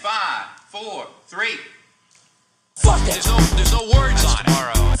4, 3. Fuck it. There's no words on it.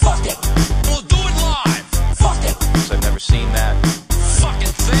 Tomorrow. Fuck it. We'll do it live. Fuck it. Because I've never seen that. Fucking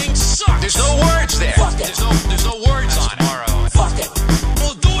thing sucks. There's no words there. Fuck it. There's no words on it. Tomorrow. Fuck it.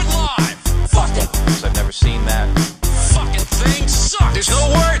 We'll do it live. Fuck it. Because I've never seen that. Fucking thing sucks. There's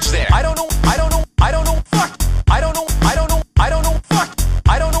no words there. I don't know. Fuck. I don't know. Fuck. I don't know. Fuck. I don't know. Fuck.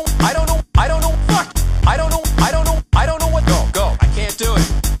 I don't know. Fuck. I don't know. Fuck. I don't know what. Go. I can't do it.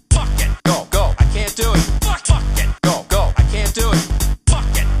 Fuck it. Go. I can't do it. Fuck it. Go. I can't do it.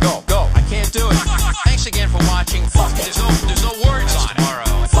 Fuck it. Go. I can't do it. Thanks again for watching. Fuck it. There's no words on it.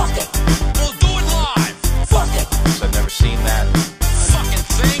 Tomorrow. Fuck it. We'll do it live. Fuck it. Because I've never seen that. Fucking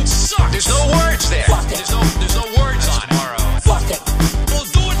thing sucks. There's no words there. Fuck it. There's no words on it. Tomorrow. Fuck it. We'll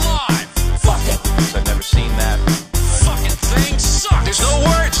do it live. Fuck it. Because I've never seen that. Fucking thing sucks. There's no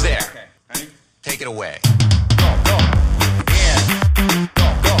words there. Okay. Ready? Take it away. Go. Yeah. Go. Yeah. Go.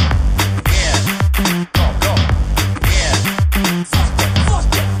 Yeah. Fuck it.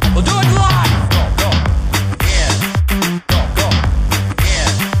 Fuck it. We'll do it live. Go. Yeah. Go. Yeah.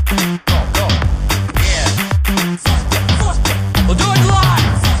 Go. Yeah. Fuck it. Fuck it. We'll do it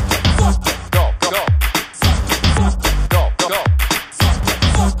live. Fuck it. Go. Fuck it. Fuck it. Go. Fuck it.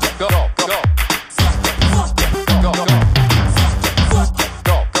 Fuck it. Go. Fuck it. Fuck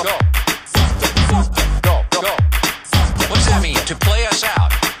it. Go. Fuck it. What does that mean? To play us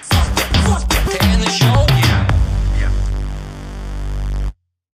out? Fuck it. To end the show? Yeah.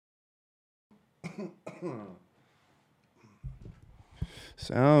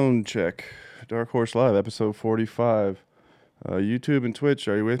 Sound check. Dark Horse Live, episode 45. YouTube and Twitch,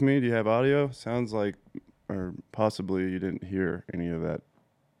 are you with me? Do you have audio? Sounds like, or possibly you didn't hear any of that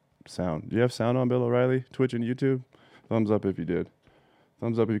sound. Do you have sound on, Bill O'Reilly? Twitch and YouTube? Thumbs up if you did.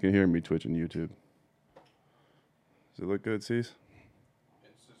 Thumbs up if you can hear me, Twitch and YouTube. Does it look good, Cease?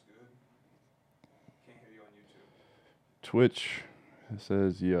 It's just good. Can't hear you on YouTube. Twitch, it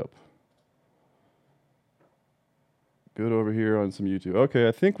says yep. Good over here on some YouTube. Okay,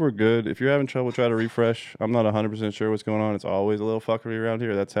 I think we're good. If you're having trouble, try to refresh. I'm not 100% sure what's going on. It's always a little fuckery around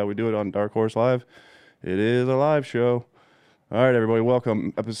here. That's how we do it on Dark Horse Live. It is a live show. All right, everybody,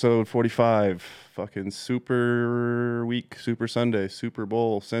 welcome. Episode 45. Fucking Super Week, Super Sunday, Super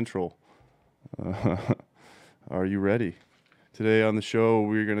Bowl Central. Are you ready? Today on the show,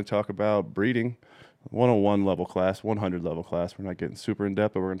 we're going to talk about breeding. 101 level class, 100 level class. We're not getting super in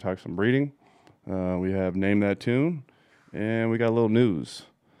depth, but we're going to talk some breeding. We have Name That Tune. And we got a little news.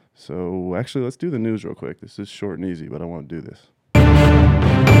 So actually, let's do the news real quick. This is short and easy, but I want to do this.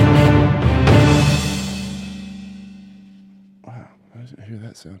 Wow, I didn't hear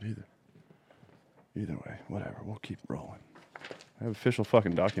that sound either. Either way, whatever. We'll keep rolling. I have official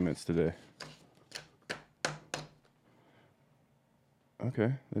fucking documents today.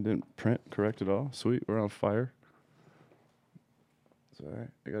 Okay, they didn't print correct at all. Sweet, we're on fire. It's all right.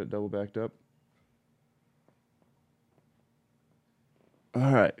 I got it double backed up.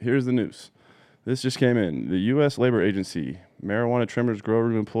 All right, here's the news. This just came in. The U.S. Labor Agency, marijuana trimmers, grow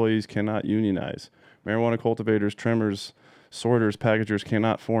room employees cannot unionize. Marijuana cultivators, trimmers, sorters, packagers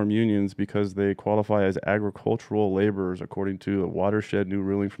cannot form unions because they qualify as agricultural laborers, according to a watershed new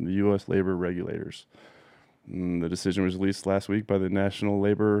ruling from the U.S. labor regulators. The decision was released last week by the National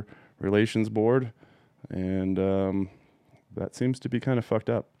Labor Relations Board, and that seems to be kind of fucked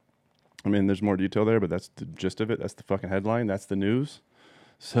up. I mean, there's more detail there, but that's the gist of it. That's the fucking headline. That's the news.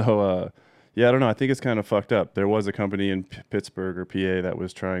 So, yeah, I don't know. I think it's kind of fucked up. There was a company in Pittsburgh or PA that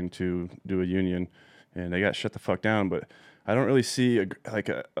was trying to do a union, and they got shut the fuck down. But I don't really see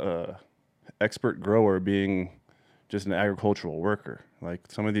a expert grower being just an agricultural worker. Like,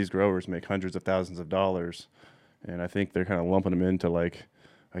 some of these growers make hundreds of thousands of dollars, and I think they're kind of lumping them into like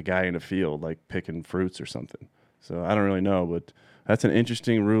a guy in a field, like picking fruits or something. So I don't really know, but that's an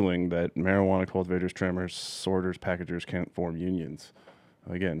interesting ruling that marijuana cultivators, trimmers, sorters, packagers can't form unions.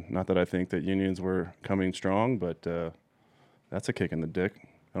 Again, not that I think that unions were coming strong, but that's a kick in the dick.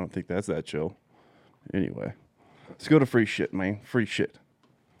 I don't think that's that chill. Anyway, let's go to free shit, man. Free shit.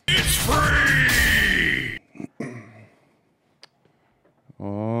 It's free.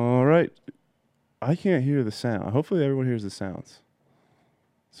 All right. I can't hear the sound. Hopefully everyone hears the sounds.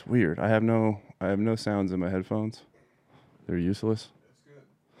 It's weird. I have no sounds in my headphones. They're useless.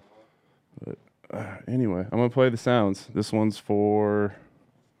 But anyway, I'm going to play the sounds. This one's for...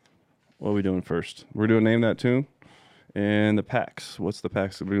 What are we doing first? We're doing Name That Tune. And the packs. What's the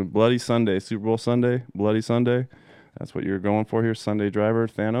packs? We're doing Bloody Sunday, Super Bowl Sunday, Bloody Sunday. That's what you're going for here. Sunday Driver,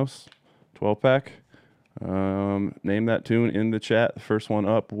 Thanos, 12-pack. Name that tune in the chat. The first one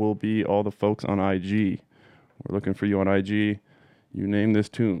up will be all the folks on IG. We're looking for you on IG. You name this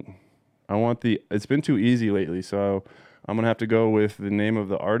tune. I want the. It's been too easy lately, so I'm gonna have to go with the name of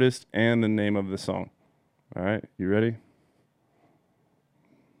the artist and the name of the song. All right, you ready?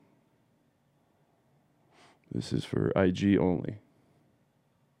 This is for IG only.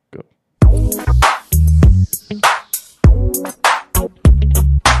 Go.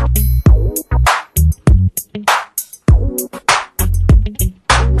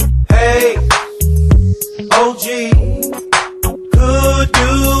 Hey, OG, could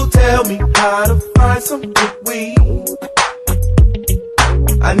you tell me how to find some good weed?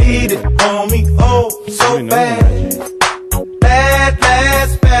 I need it, homie, oh, so Really know bad. IG. That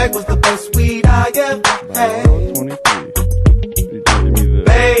last bag was the best weed I ever had. 23. You give me the,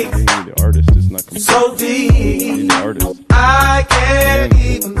 Babe. you need the artist. It's not complete. So You need deep, the artist. I can't Yeah,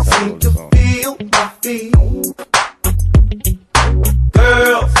 even title seem of the to song. feel my feet.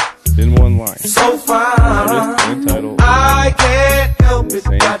 Girls, In one line. so Artist fine. and title. I can't help it,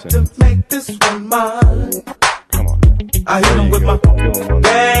 Same got to sentence. make this one mine. Come on. Now. I hit There them you with go. my Kill 'em one.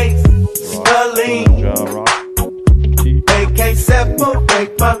 gasoline. Ja Rock. T. They can't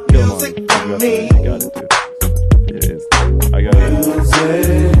separate my Kill 'em music on. from You me. got it, dude. Yeah, it's, I got it.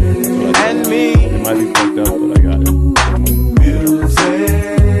 And me, It might be fucked up, but I got it.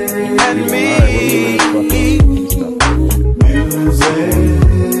 and me,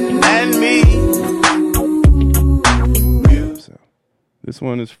 and me. So, this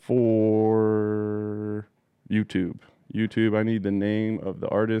one is for YouTube. YouTube, I need the name of the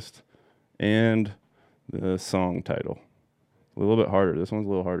artist and the song title. A little bit harder. This one's a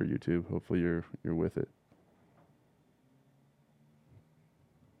little harder, YouTube. Hopefully you're with it.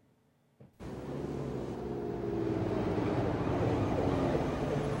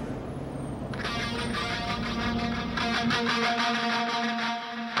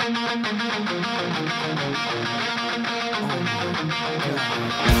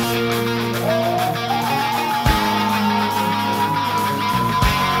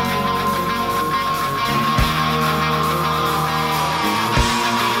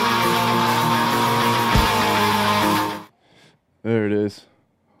 There it is.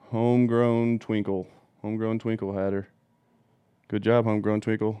 Homegrown Twinkle. Homegrown Twinkle Hatter. Good job, Homegrown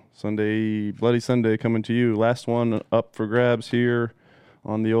Twinkle. Sunday, Bloody Sunday coming to you. Last one up for grabs here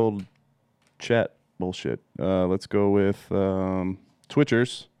on the old chat bullshit. Let's go with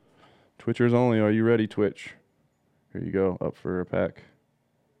Twitchers. Twitchers only. Are you ready, Twitch? Here you go. Up for a pack.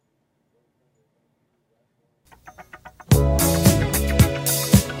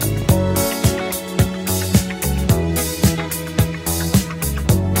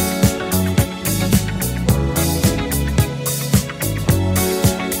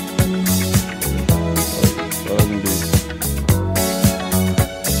 Buzzing Bee.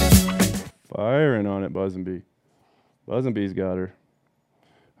 Firing on it, Buzzing Bee. Buzzing Bee's got her.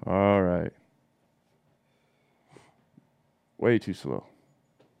 All right. Way too slow.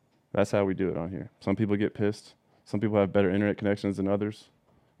 That's how we do it on here. Some people get pissed. Some people have better internet connections than others,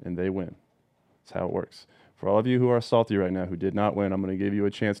 and they win. That's how it works. For all of you who are salty right now who did not win, I'm going to give you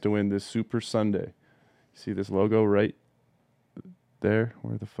a chance to win this Super Sunday. See this logo right there?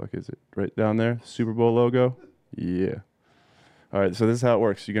 Where the fuck is it? Right down there? Super Bowl logo? Yeah. All right, so this is how it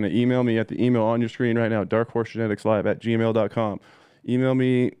works. You're going to email me at the email on your screen right now, darkhorsegeneticslive@gmail.com. Email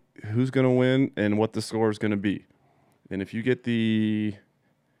me who's going to win and what the score is going to be. And if you get the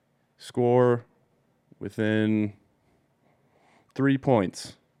score within 3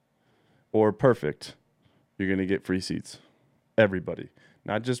 points or perfect, you're going to get free seats. Everybody.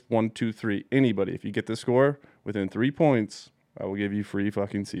 Not just 1, 2, 3. Anybody. If you get the score within 3 points, I will give you free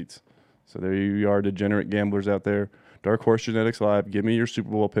fucking seats. So there you are, degenerate gamblers out there. Dark Horse Genetics Live. Give me your Super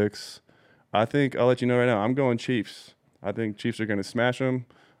Bowl picks. I think, I'll let you know right now, I'm going Chiefs. I think Chiefs are going to smash them.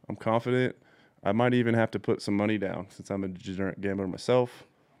 I'm confident. I might even have to put some money down since I'm a degenerate gambler myself.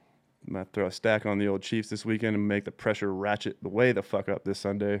 I'm going to throw a stack on the old Chiefs this weekend and make the pressure ratchet the way the fuck up this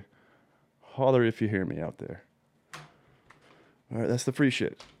Sunday. Holler if you hear me out there. All right, that's the free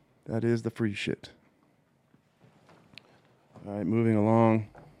shit. That is the free shit. All right, moving along.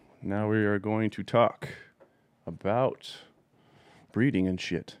 Now we are going to talk about breeding and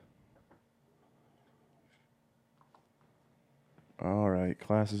shit. All right,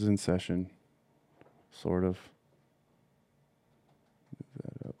 class is in session. Sort of. Move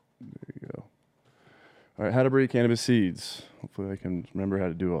that up. There you go. All right, how to breed cannabis seeds. Hopefully I can remember how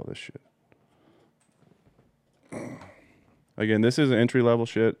to do all this shit. Again, this is entry-level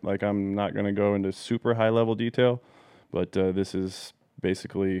shit. Like, I'm not going to go into super high-level detail, but this is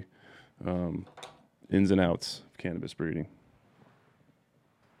basically ins and outs of cannabis breeding.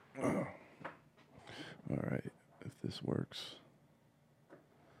 All right, if this works.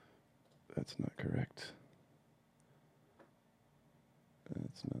 That's not correct.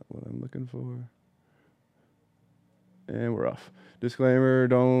 That's not what I'm looking for. And we're off. Disclaimer,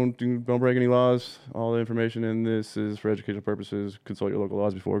 don't break any laws. All the information in this is for educational purposes. Consult your local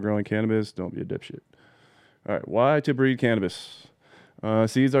laws before growing cannabis. Don't be a dipshit. All right, why to breed cannabis?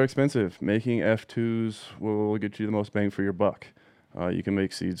 Seeds are expensive. Making F2s will get you the most bang for your buck. You can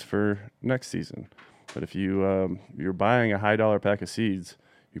make seeds for next season. But if you're buying a high dollar pack of seeds,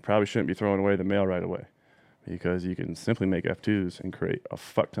 you probably shouldn't be throwing away the male right away, because you can simply make F2s and create a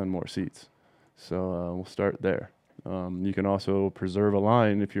fuck ton more seeds. So we'll start there. You can also preserve a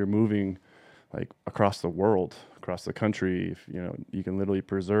line if you're moving like across the world, across the country. If, you can literally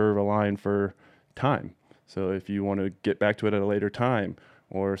preserve a line for time. So if you want to get back to it at a later time,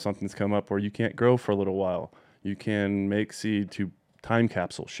 or something's come up where you can't grow for a little while, you can make seed to time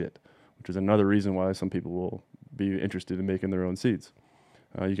capsule shit, which is another reason why some people will be interested in making their own seeds.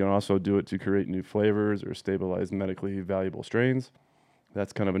 You can also do it to create new flavors or stabilize medically valuable strains.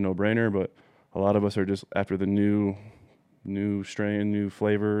 That's kind of a no-brainer, but a lot of us are just after the new strain, new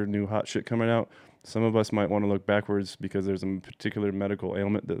flavor, new hot shit coming out. Some of us might want to look backwards because there's a particular medical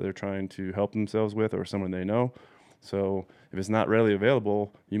ailment that they're trying to help themselves with, or someone they know. So if it's not readily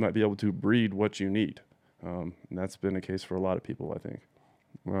available, you might be able to breed what you need. And that's been the case for a lot of people, I think.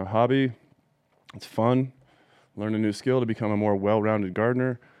 Hobby, it's fun. Learn a new skill to become a more well-rounded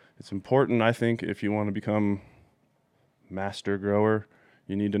gardener. It's important, I think, if you want to become master grower,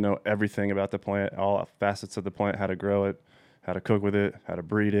 you need to know everything about the plant, all facets of the plant, how to grow it, how to cook with it, how to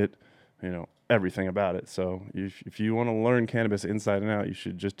breed it, everything about it. So if you want to learn cannabis inside and out, you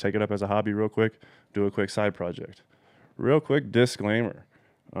should just take it up as a hobby real quick, do a quick side project. Real quick disclaimer,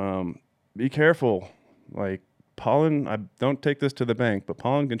 be careful. Like pollen, I don't take this to the bank, but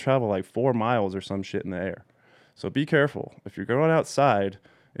pollen can travel like 4 miles or some shit in the air. So be careful. If you're going outside,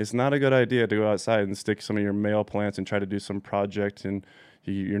 it's not a good idea to go outside and stick some of your male plants and try to do some project and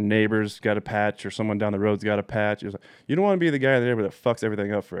your neighbor's got a patch or someone down the road's got a patch. You don't want to be the guy in the neighborhood that fucks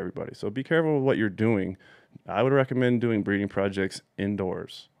everything up for everybody. So be careful with what you're doing. I would recommend doing breeding projects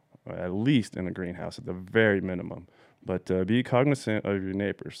indoors, at least in a greenhouse at the very minimum. But be cognizant of your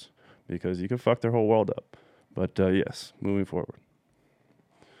neighbors, because you can fuck their whole world up. But yes, moving forward.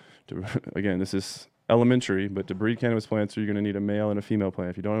 Again, this is elementary, but to breed cannabis plants, you're going to need a male and a female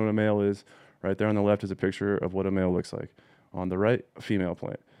plant. If you don't know what a male is, right there on the left is a picture of what a male looks like. On the right, a female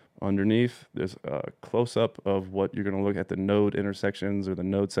plant. Underneath, there's a close-up of what you're going to look at the node intersections or the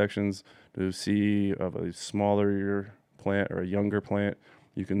node sections to see of a smaller plant or a younger plant.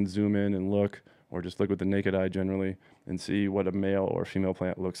 You can zoom in and look, or just look with the naked eye generally, and see what a male or female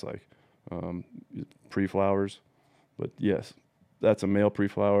plant looks like. Pre-flowers, but yes, that's a male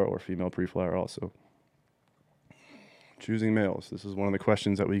pre-flower or female pre-flower also. Choosing males. This is one of the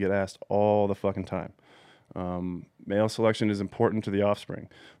questions that we get asked all the fucking time. Male selection is important to the offspring.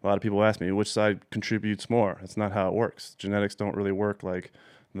 A lot of people ask me, which side contributes more? That's not how it works. Genetics don't really work like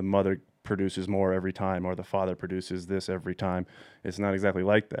the mother produces more every time or the father produces this every time. It's not exactly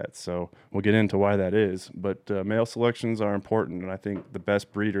like that. So we'll get into why that is. But male selections are important, and I think the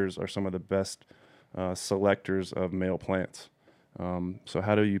best breeders are some of the best selectors of male plants. So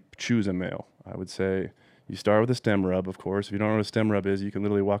how do you choose a male? I would say you start with a stem rub, of course. If you don't know what a stem rub is, you can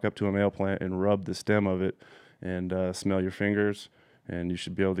literally walk up to a male plant and rub the stem of it and smell your fingers, and you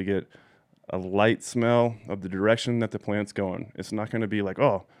should be able to get a light smell of the direction that the plant's going. It's not going to be like,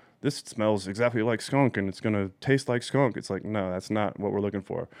 oh, this smells exactly like skunk and it's going to taste like skunk. It's like, no, that's not what we're looking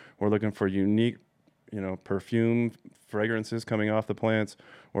for. We're looking for unique, perfume fragrances coming off the plants.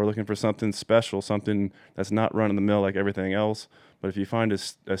 We're looking for something special, something that's not run of the mill like everything else. But if you find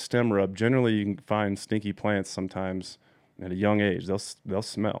a stem rub, generally you can find stinky plants sometimes at a young age. They'll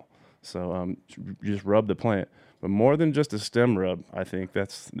smell. So you just rub the plant. But more than just a stem rub, I think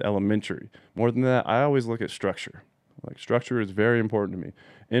that's elementary. More than that, I always look at structure. Like, structure is very important to me.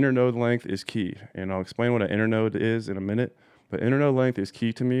 Internode length is key, and I'll explain what an internode is in a minute. But internode length is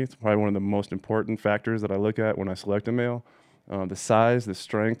key to me. It's probably one of the most important factors that I look at when I select a male. The size, the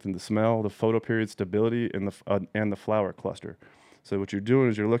strength, and the smell, the photoperiod stability, and the flower cluster. So what you're doing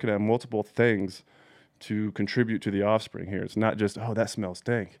is you're looking at multiple things to contribute to the offspring here. It's not just, oh, that smells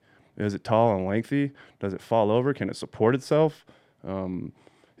dank. Is it tall and lengthy? Does it fall over? Can it support itself?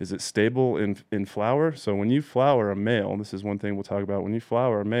 Is it stable in flower? So when you flower a male, this is one thing we'll talk about. When you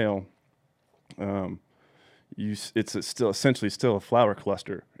flower a male, it's still essentially a flower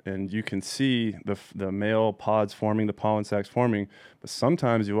cluster, and you can see the male pods forming, the pollen sacs forming. But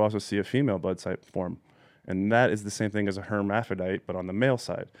sometimes you also see a female bud site form, and that is the same thing as a hermaphrodite, but on the male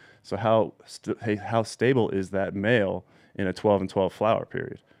side. So how stable is that male in a 12 and 12 flower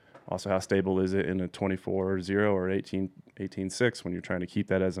period? Also, how stable is it in a 24-0 or 18-6 when you're trying to keep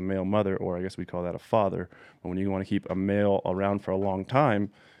that as a male mother, or I guess we call that a father. But when you want to keep a male around for a long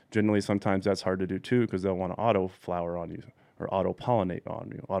time, generally sometimes that's hard to do too because they'll want to auto flower on you or auto pollinate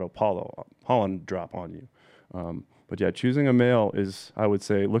on you, pollen drop on you. But yeah, choosing a male is, I would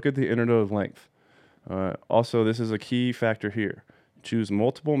say, look at the internode length. Also, this is a key factor here. Choose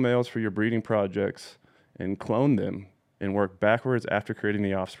multiple males for your breeding projects and clone them and work backwards after creating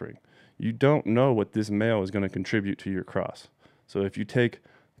the offspring. You don't know what this male is going to contribute to your cross. So if you take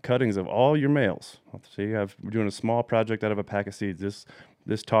cuttings of all your males, say we're doing a small project out of a pack of seeds.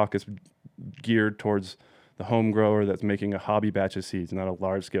 This talk is geared towards the home grower that's making a hobby batch of seeds, not a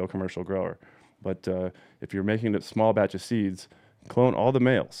large-scale commercial grower. But if you're making a small batch of seeds, clone all the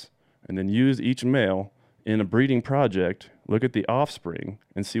males and then use each male in a breeding project, look at the offspring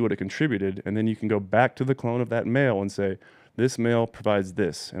and see what it contributed, and then you can go back to the clone of that male and say, this male provides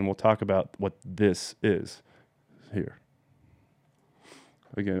this, and we'll talk about what this is here.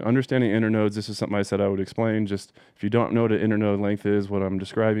 Again, understanding internodes, this is something I said I would explain. Just if you don't know what an internode length is, what I'm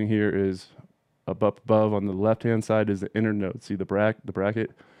describing here is up above on the left-hand side is the internode. See the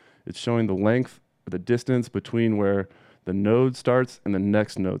bracket? It's showing the length, the distance between where the node starts and the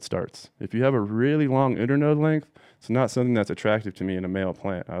next node starts. If you have a really long internode length, it's not something that's attractive to me in a male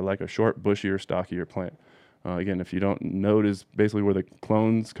plant. I like a short, bushier, stockier plant. Again, if you don't, node is basically where the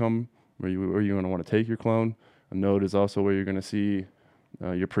clones come, where you're going to want to take your clone. A node is also where you're going to see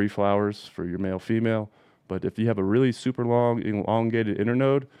your pre-flowers for your male-female. But if you have a really super long, elongated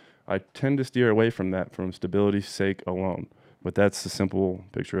internode, I tend to steer away from that from stability's sake alone. But that's the simple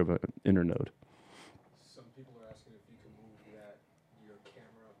picture of an internode. Some people are asking if you can move your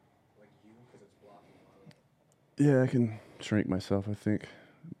camera like you, because it's blocking a lot of that. Yeah, I can shrink myself, I think.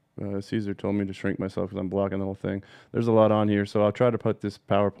 Caesar told me to shrink myself because I'm blocking the whole thing. There's a lot on here, so I'll try to put this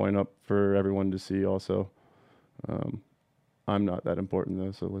PowerPoint up for everyone to see also. I'm not that important,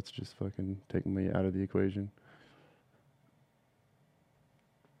 though, so let's just fucking take me out of the equation.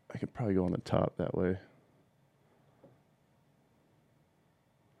 I could probably go on the top that way.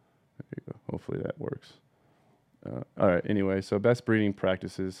 There you go. Hopefully that works. All right, anyway, so best breeding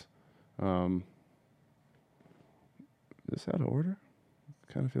practices. Is this out of order?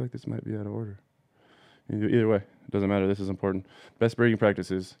 I kind of feel like this might be out of order. Either way, it doesn't matter. This is important. Best breeding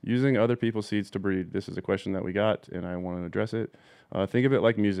practices. Using other people's seeds to breed. This is a question that we got, and I want to address it. Think of it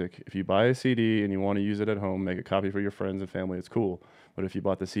like music. If you buy a CD and you want to use it at home, make a copy for your friends and family, it's cool. But if you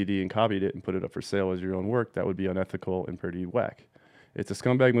bought the CD and copied it and put it up for sale as your own work, that would be unethical and pretty whack. It's a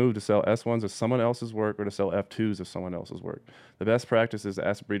scumbag move to sell S1s of someone else's work or to sell F2s of someone else's work. The best practice is to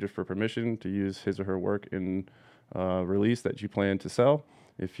ask breeders for permission to use his or her work in release that you plan to sell.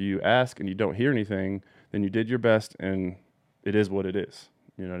 If you ask and you don't hear anything, then you did your best and it is what it is.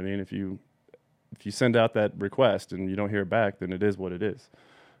 You know what I mean? If you send out that request and you don't hear back, then it is what it is.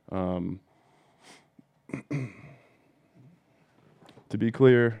 To be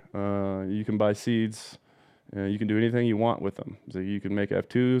clear, you can buy seeds. You can do anything you want with them. So you can make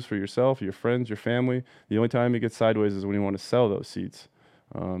F2s for yourself, your friends, your family. The only time it gets sideways is when you want to sell those seeds.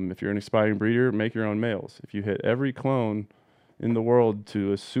 If you're an aspiring breeder, make your own males. If you hit every clone in the world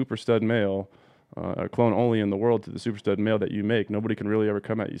to a super stud male, a clone only in the world to the super stud male that you make, nobody can really ever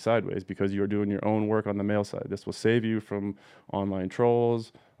come at you sideways because you're doing your own work on the male side. This will save you from online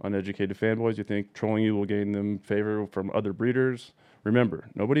trolls, uneducated fanboys. You think trolling you will gain them favor from other breeders. Remember,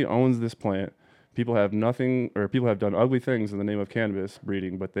 nobody owns this plant. People have done ugly things in the name of cannabis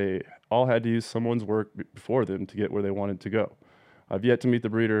breeding, but they all had to use someone's work before them to get where they wanted to go. I've yet to meet the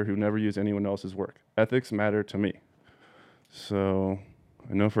breeder who never used anyone else's work. Ethics matter to me. So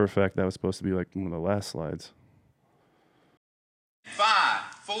I know for a fact that was supposed to be like one of the last slides. 5,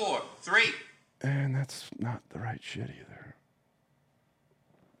 4, 3. And that's not the right shit either.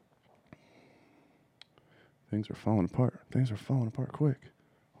 Things are falling apart. Things are falling apart quick.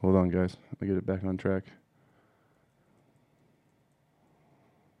 Hold on, guys. Let me get it back on track.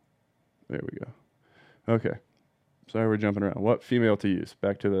 There we go. Okay. Sorry, we're jumping around. What female to use?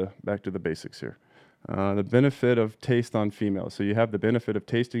 Back to the basics here. The benefit of taste on females. So you have the benefit of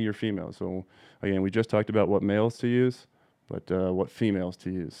tasting your female. So again, we just talked about what males to use, but what females to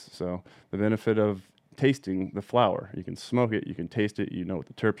use. So the benefit of tasting the flower. You can smoke it, you can taste it, you know what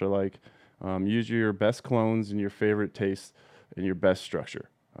the terps are like. Use your best clones and your favorite tastes and your best structure.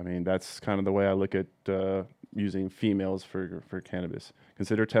 I mean, that's kind of the way I look at using females for cannabis.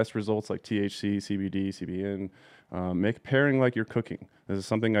 Consider test results like THC, CBD, CBN. Make pairing like you're cooking. This is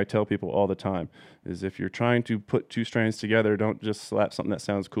something I tell people all the time, is if you're trying to put two strains together, don't just slap something that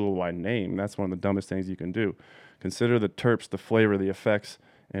sounds cool by name. That's one of the dumbest things you can do. Consider the terps, the flavor, the effects,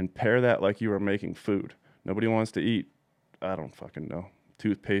 and pair that like you are making food. Nobody wants to eat, I don't fucking know,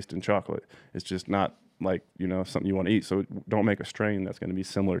 toothpaste and chocolate. It's just not like, something you want to eat. So don't make a strain that's going to be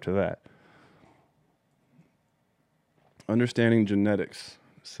similar to that. Understanding genetics.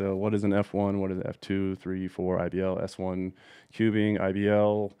 So what is an F1? What is F2, 3, 4, IBL, S1 cubing,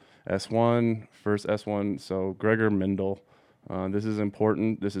 IBL, S1, first S1. So Gregor Mendel. This is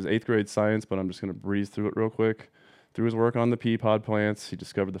important. This is 8th grade science, but I'm just going to breeze through it real quick. Through his work on the pea pod plants, he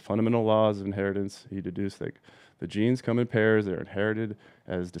discovered the fundamental laws of inheritance. He deduced that the genes come in pairs. They're inherited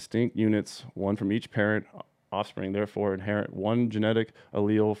as distinct units, one from each parent. Offspring therefore inherit one genetic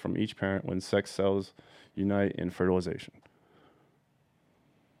allele from each parent when sex cells unite in fertilization.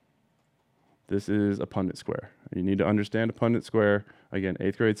 This is a Punnett square. You need to understand a Punnett square. Again,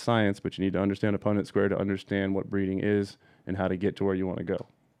 8th grade science, but you need to understand a Punnett square to understand what breeding is and how to get to where you want to go.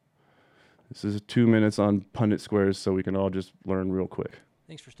 This is 2 minutes on Punnett squares so we can all just learn real quick.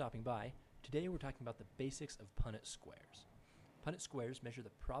 Thanks for stopping by. Today we're talking about the basics of Punnett squares. Punnett squares measure the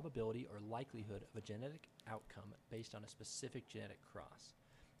probability or likelihood of a genetic outcome based on a specific genetic cross.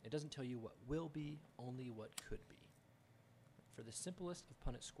 It doesn't tell you what will be, only what could be. For the simplest of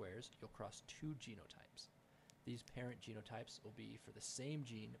Punnett squares, you'll cross two genotypes. These parent genotypes will be for the same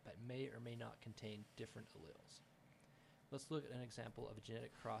gene but may or may not contain different alleles. Let's look at an example of a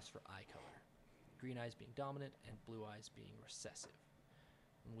genetic cross for eye color. Green eyes being dominant and blue eyes being recessive.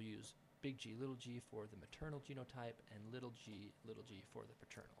 And we'll use big G, little g for the maternal genotype and little g for the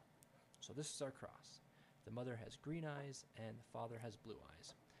paternal. So this is our cross. The mother has green eyes and the father has blue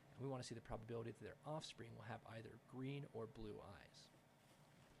eyes. And we want to see the probability that their offspring will have either green or blue eyes.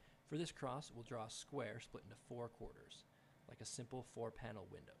 For this cross, we'll draw a square split into 4 quarters, like a simple 4-panel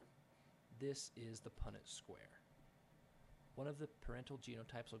window. This is the Punnett square. One of the parental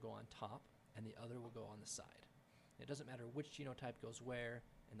genotypes will go on top, and the other will go on the side. It doesn't matter which genotype goes where,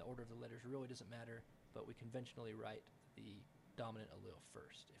 and the order of the letters really doesn't matter, but we conventionally write the dominant allele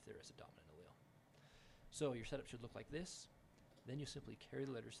first, if there is a dominant allele. So your setup should look like this. Then you simply carry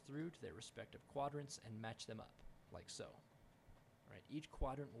the letters through to their respective quadrants and match them up, like so. Right, each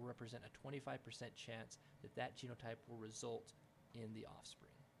quadrant will represent a 25% chance that that genotype will result in the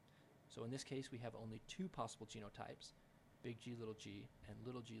offspring. So in this case, we have only 2 possible genotypes, big G, little g, and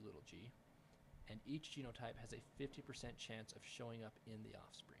little g, and each genotype has a 50% chance of showing up in the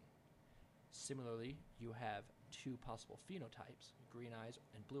offspring. Similarly, you have 2 possible phenotypes, green eyes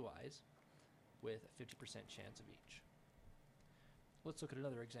and blue eyes, with a 50% chance of each. Let's look at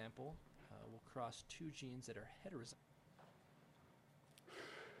another example. We'll cross 2 genes that are heterozygous.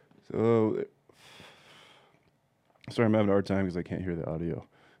 So, sorry, I'm having a hard time because I can't hear the audio,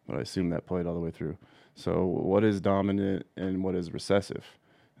 but I assume that played all the way through. So what is dominant and what is recessive?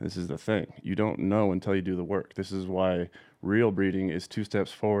 This is the thing. You don't know until you do the work. This is why real breeding is 2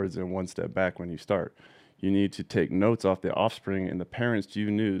 steps forwards and 1 step back when you start. You need to take notes off the offspring and the parents you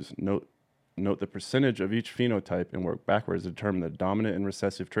use. Note the percentage of each phenotype and work backwards to determine the dominant and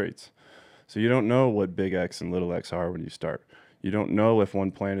recessive traits. So you don't know what big X and little x are when you start. You don't know if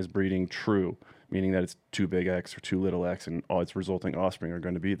one plant is breeding true, meaning that it's 2 big X or 2 little x and all its resulting offspring are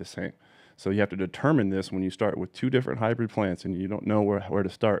going to be the same. So you have to determine this when you start with 2 different hybrid plants and you don't know where to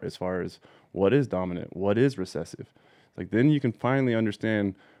start as far as what is dominant, what is recessive. Like then you can finally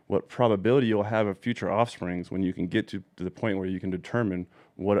understand what probability you'll have of future offsprings when you can get to the point where you can determine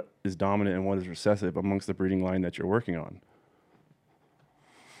what is dominant and what is recessive amongst the breeding line that you're working on.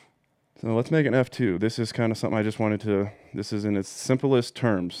 So let's make an F2. This is kind of something I just wanted to, this is in its simplest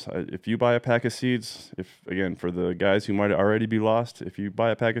terms. If you buy a pack of seeds, again, for the guys who might already be lost, if you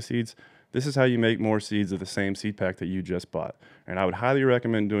buy a pack of seeds, this is how you make more seeds of the same seed pack that you just bought. And I would highly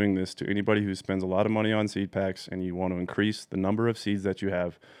recommend doing this to anybody who spends a lot of money on seed packs and you want to increase the number of seeds that you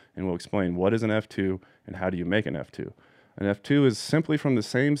have, and we'll explain what is an F2 and how do you make an F2. An F2 is simply from the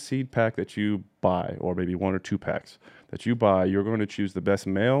same seed pack that you buy, or maybe 1 or 2 packs that you buy. You're going to choose the best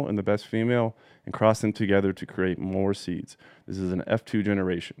male and the best female and cross them together to create more seeds. This is an F2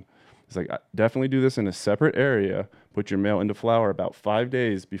 generation. It's like, definitely do this in a separate area. Put your male into flower about 5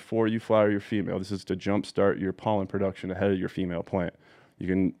 days before you flower your female. This is to jumpstart your pollen production ahead of your female plant.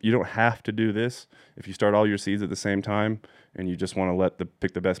 You don't have to do this. If you start all your seeds at the same time and you just want to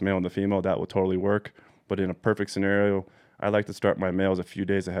pick the best male and the female, that will totally work. But in a perfect scenario, I like to start my males a few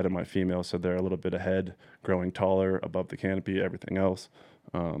days ahead of my females so they're a little bit ahead, growing taller above the canopy, everything else.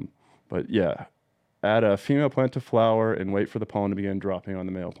 But yeah, add a female plant to flower and wait for the pollen to begin dropping on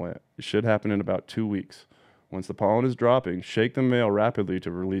the male plant. It should happen in about 2 weeks. Once the pollen is dropping, shake the male rapidly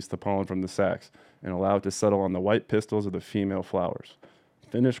to release the pollen from the sacs and allow it to settle on the white pistils of the female flowers.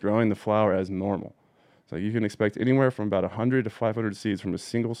 Finish growing the flower as normal. So you can expect anywhere from about 100 to 500 seeds from a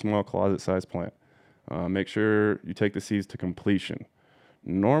single small closet-sized plant. Make sure you take the seeds to completion.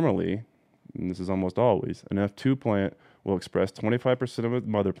 Normally, and this is almost always, an F2 plant will express 25% of the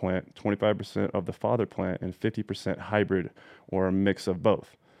mother plant, 25% of the father plant, and 50% hybrid or a mix of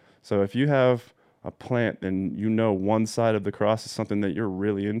both. So if you have a plant and you know one side of the cross is something that you're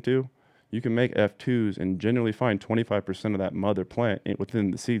really into, you can make F2s and generally find 25% of that mother plant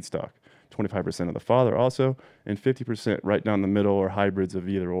within the seed stock, 25% of the father also, and 50% right down the middle or hybrids of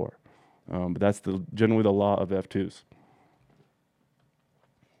either or. But that's generally the law of F2s.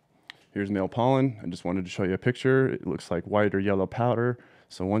 Here's male pollen. I just wanted to show you a picture. It looks like white or yellow powder.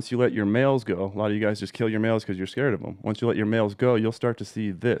 So once you let your males go, a lot of you guys just kill your males because you're scared of them. Once you let your males go, you'll start to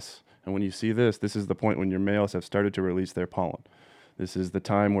see this. And when you see this, this is the point when your males have started to release their pollen. This is the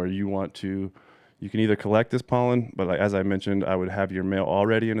time where you can either collect this pollen, but as I mentioned, I would have your male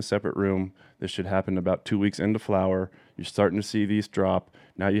already in a separate room. This should happen about 2 weeks into flower. You're starting to see these drop.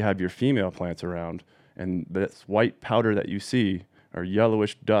 Now you have your female plants around, and this white powder that you see, or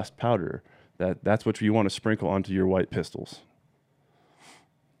yellowish dust powder, that's what you want to sprinkle onto your white pistils.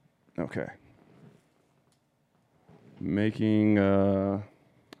 Okay. Making F3s,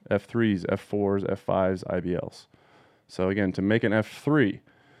 F4s, F5s, IBLs. So again, to make an F3,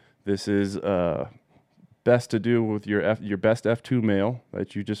 this is best to do with your best F2 male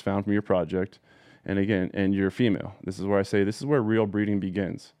that you just found from your project, and your female. This is where I say this is where real breeding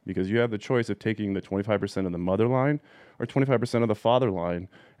begins, because you have the choice of taking the 25% of the mother line or 25% of the father line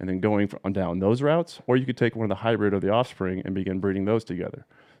and then going down those routes, or you could take one of the hybrid or the offspring and begin breeding those together.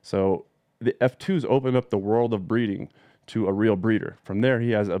 So the F2s open up the world of breeding to a real breeder. From there,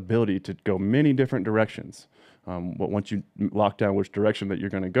 he has ability to go many different directions. But once you lock down which direction that you're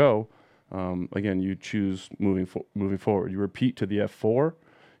going to go, again, you choose moving forward. You repeat to the F4,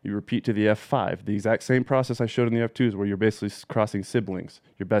 you repeat to the F5. The exact same process I showed in the F2s, where you're basically crossing siblings,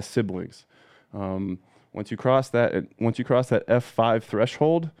 your best siblings. Once you cross that F5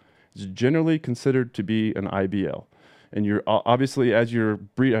 threshold, it's generally considered to be an IBL. And you're obviously, as you're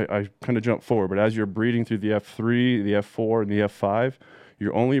I kind of jumped forward, but as you're breeding through the F3, the F4, and the F5,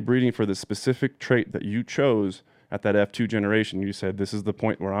 you're only breeding for the specific trait that you chose at that F2 generation. You said, this is the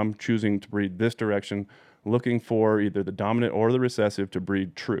point where I'm choosing to breed this direction, looking for either the dominant or the recessive to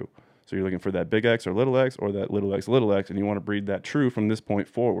breed true. So you're looking for that big X or little x, or that little x, and you want to breed that true from this point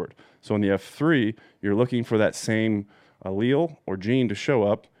forward. So in the F3, you're looking for that same allele or gene to show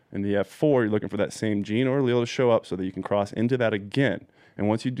up. In the F4, you're looking for that same gene or allele to show up so that you can cross into that again. And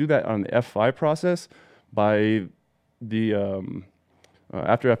once you do that on the F5 process, by the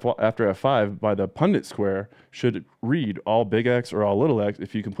after F5, by the Punnett square, should read all big X or all little x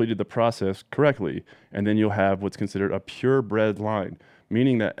if you completed the process correctly. And then you'll have what's considered a purebred line,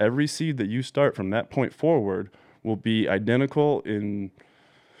 meaning that every seed that you start from that point forward will be identical in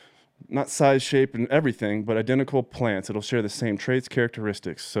not size, shape, and everything, but identical plants. It'll share the same traits,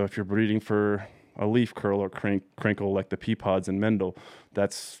 characteristics. So if you're breeding for a leaf curl or crinkle like the pea pods in Mendel,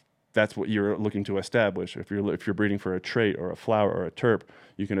 that's what you're looking to establish. If you're breeding for a trait or a flower or a terp,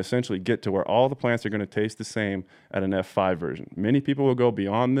 you can essentially get to where all the plants are going to taste the same at an F5 version. Many people will go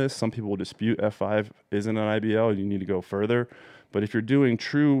beyond this. Some people will dispute F5 isn't an IBL and you need to go further. But if you're doing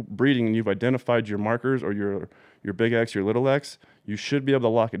true breeding and you've identified your markers or your big X, your little x, you should be able to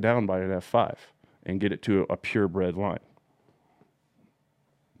lock it down by an F5 and get it to a purebred line.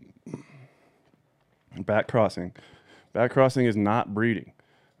 Back crossing. Back crossing is not breeding.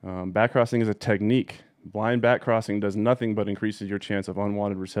 Back crossing is a technique. Blind back crossing does nothing but increases your chance of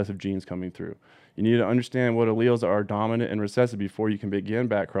unwanted recessive genes coming through. You need to understand what alleles are dominant and recessive before you can begin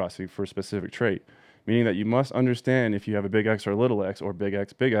back crossing for a specific trait, meaning that you must understand if you have a big X or little x, or big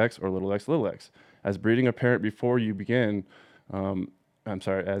X or little x. As breeding a parent before you begin,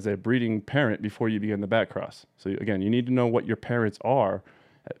 as a breeding parent before you begin the back cross. So again, you need to know what your parents are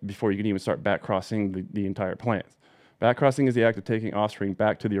before you can even start back crossing the entire plant. Back crossing is the act of taking offspring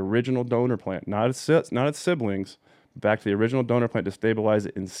back to the original donor plant, not its siblings, back to the original donor plant to stabilize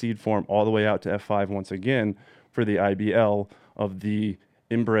it in seed form all the way out to F5 once again for the IBL of the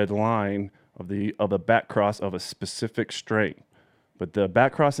inbred line of the back cross of a specific strain. But the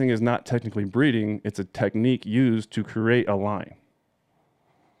back crossing is not technically breeding, it's a technique used to create a line.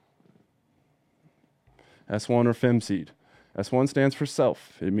 S1 or femseed. S1 stands for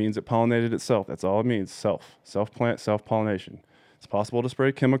self. It means it pollinated itself. That's all it means, self. Self-plant, self-pollination. It's possible to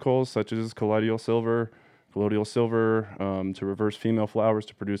spray chemicals such as colloidal silver, to reverse female flowers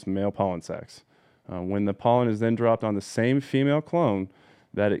to produce male pollen sacs. When the pollen is then dropped on the same female clone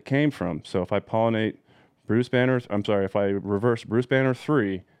that it came from, so if I reverse Bruce Banner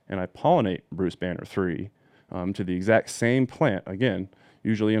 3 and I pollinate Bruce Banner 3 to the exact same plant, again,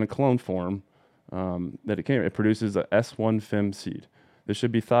 usually in a clone form, it produces a S1 FEM seed. This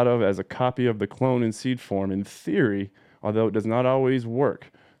should be thought of as a copy of the clone in seed form in theory, although it does not always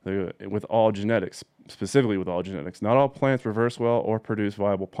work with all genetics, specifically with all genetics. Not all plants reverse well or produce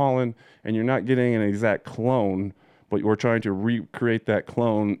viable pollen, and you're not getting an exact clone, but we're trying to recreate that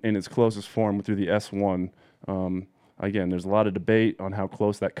clone in its closest form through the S1. Again, there's a lot of debate on how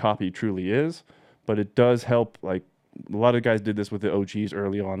close that copy truly is, but it does help. Like a lot of guys did this with the OGs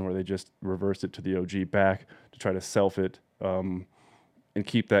early on, where they just reversed it to the OG back to try to self it and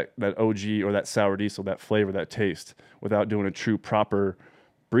keep that OG or that sour diesel, that flavor, that taste, without doing a true proper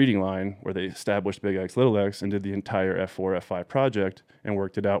breeding line where they established Big X, Little X, and did the entire F4, F5 project and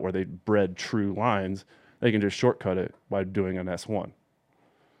worked it out where they bred true lines. They can just shortcut it by doing an S1.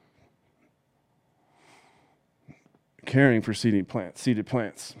 Caring for seeded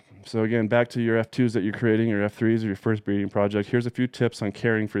plants. So again, back to your F2s that you're creating, your F3s or your first breeding project. Here's a few tips on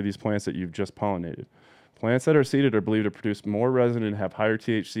caring for these plants that you've just pollinated. Plants that are seeded are believed to produce more resin and have higher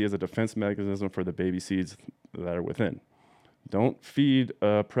THC as a defense mechanism for the baby seeds that are within. Don't feed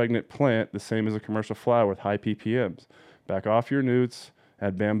a pregnant plant the same as a commercial flower with high ppms. Back off your newts,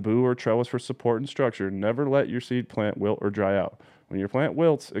 add bamboo or trellis for support and structure. Never let your seed plant wilt or dry out. When your plant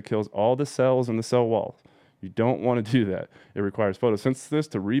wilts, it kills all the cells in the cell wall. You don't want to do that. It requires photosynthesis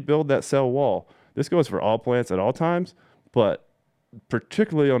to rebuild that cell wall. This goes for all plants at all times, but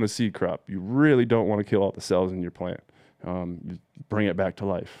particularly on a seed crop, you really don't want to kill all the cells in your plant. You bring it back to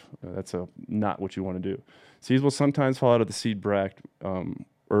life. That's not what you want to do. Seeds will sometimes fall out of the seed bract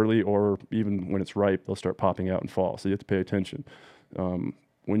early, or even when it's ripe, they'll start popping out and fall. So you have to pay attention.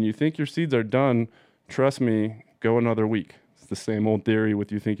 When you think your seeds are done, trust me, go another week. It's the same old theory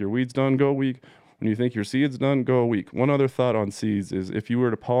with you think your weed's done, go a week. When you think your seed's done, go a week. One other thought on seeds is if you were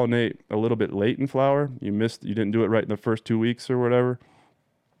to pollinate a little bit late in flower, you didn't do it right in the first 2 weeks or whatever,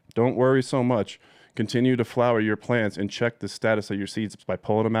 don't worry so much. Continue to flower your plants and check the status of your seeds by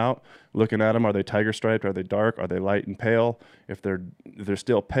pulling them out, looking at them. Are they tiger striped? Are they dark? Are they light and pale? If they're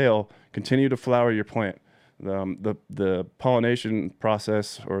still pale, continue to flower your plant. The pollination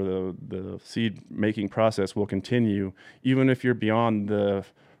process or the seed making process will continue even if you're beyond the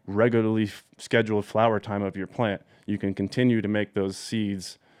regularly scheduled flower time of your plant. You can continue to make those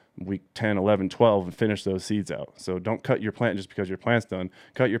seeds week 10, 11, 12 and finish those seeds out. So don't cut your plant just because your plant's done.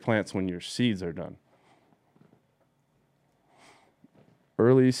 Cut your plants when your seeds are done.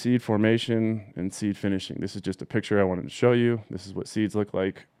 Early seed formation and seed finishing. This is just a picture I wanted to show you. This is what seeds look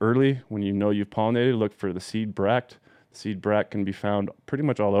like early. When you know you've pollinated, look for the seed bract. The seed bract can be found pretty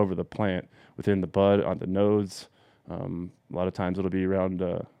much all over the plant, within the bud, on the nodes. A lot of times it'll be around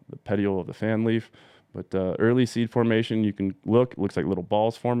the petiole of the fan leaf. But early seed formation, you can look. It looks like little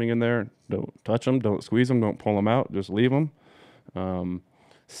balls forming in there. Don't touch them. Don't squeeze them. Don't pull them out. Just leave them.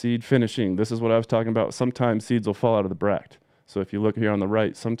 Seed finishing. This is what I was talking about. Sometimes seeds will fall out of the bract. So if you look here on the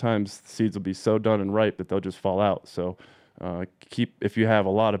right, sometimes seeds will be so done and ripe that they'll just fall out. So if you have a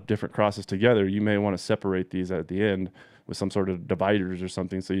lot of different crosses together, you may want to separate these at the end with some sort of dividers or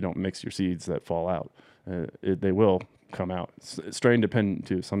something so you don't mix your seeds that fall out. They will come out. It's strain dependent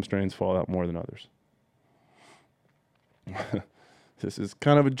too. Some strains fall out more than others. This is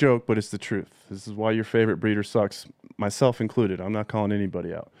kind of a joke, but it's the truth. This is why your favorite breeder sucks, myself included. I'm not calling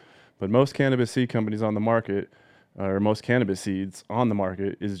anybody out. But most cannabis seed companies on the market, or most cannabis seeds on the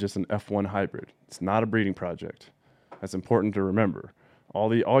market, is just an F1 hybrid. It's not a breeding project. That's important to remember.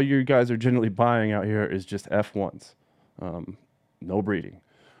 All you guys are generally buying out here is just F1s. No breeding.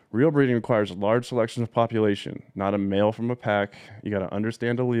 Real breeding requires large selections of population, not a male from a pack. You got to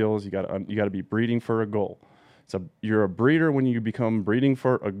understand alleles. You got to be breeding for a goal. So you're a breeder when you become breeding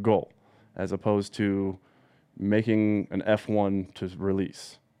for a goal, as opposed to making an F1 to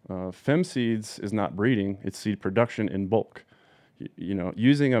release. Fem seeds is not breeding; it's seed production in bulk.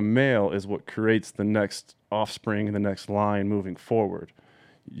 Using a male is what creates the next offspring, the next line moving forward.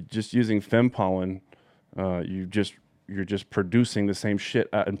 Just using fem pollen, you're just producing the same shit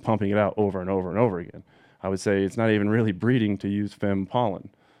and pumping it out over and over and over again. I would say it's not even really breeding to use fem pollen.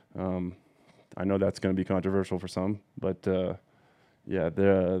 I know that's going to be controversial for some, but yeah,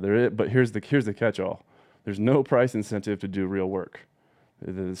 there is. But here's the catch-all: there's no price incentive to do real work.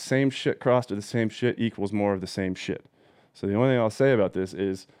 The same shit crossed to the same shit equals more of the same shit. So the only thing I'll say about this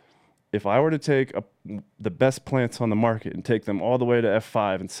is, if I were to take the best plants on the market and take them all the way to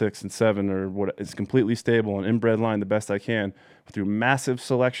F5 and 6 and 7 or what is completely stable and inbred line the best I can through massive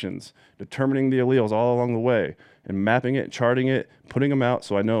selections, determining the alleles all along the way and mapping it, charting it, putting them out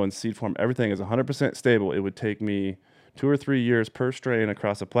so I know in seed form everything is 100% stable, it would take me 2 or 3 years per strain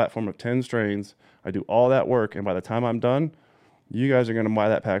across a platform of 10 strains. I do all that work, and by the time I'm done, you guys are going to buy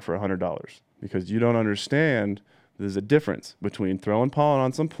that pack for $100 because you don't understand there's a difference between throwing pollen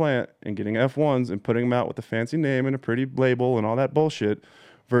on some plant and getting F1s and putting them out with a fancy name and a pretty label and all that bullshit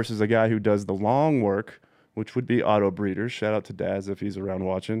versus a guy who does the long work, which would be auto breeders. Shout out to Daz if he's around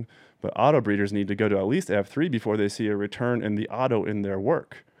watching. But auto breeders need to go to at least F3 before they see a return in the auto in their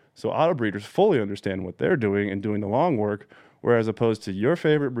work. So auto breeders fully understand what they're doing and doing the long work, whereas opposed to your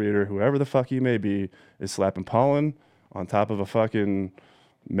favorite breeder, whoever the fuck he may be, is slapping pollen on top of a fucking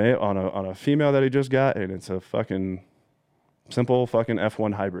male on a female that he just got, and it's a fucking simple fucking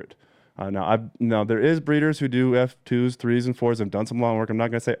F1 hybrid. Now there is breeders who do F2s, 3s, and 4s. I've done some long work. I'm not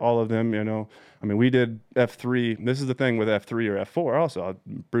going to say all of them, you know. I mean, we did F3. This is the thing with F3 or F4 also.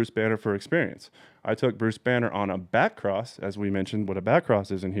 Bruce Banner for experience. I took Bruce Banner on a back cross, as we mentioned what a back cross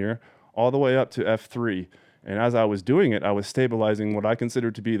is in here, all the way up to F3. And as I was doing it, I was stabilizing what I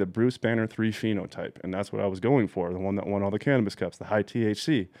considered to be the Bruce Banner 3 phenotype. And that's what I was going for, the one that won all the cannabis cups, the high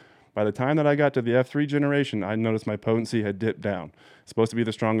THC. By the time that I got to the F3 generation, I noticed my potency had dipped down. It's supposed to be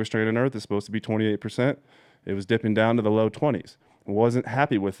the strongest strain on earth. It's supposed to be 28%. It was dipping down to the low 20s. I wasn't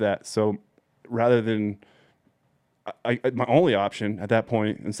happy with that. So rather than, my only option at that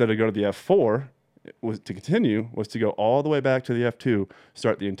point, instead of go to the F4, was to go all the way back to the F2,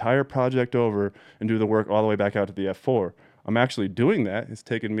 start the entire project over, and do the work all the way back out to the F4. I'm actually doing that. It's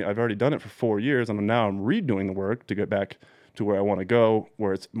taken me, I've already done it for 4 years, and now I'm redoing the work to get back to where I want to go,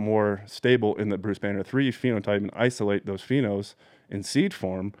 where it's more stable in the Bruce Banner 3 phenotype and isolate those phenos in seed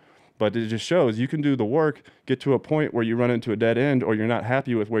form. But it just shows you can do the work, get to a point where you run into a dead end or you're not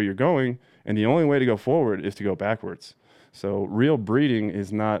happy with where you're going, and the only way to go forward is to go backwards. So real breeding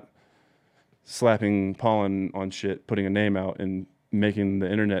is not slapping pollen on shit, putting a name out, and making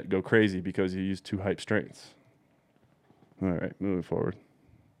the internet go crazy because you use 2 hype strains. All right, moving forward.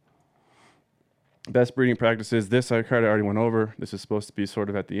 Best breeding practices. This I kind of already went over. This is supposed to be sort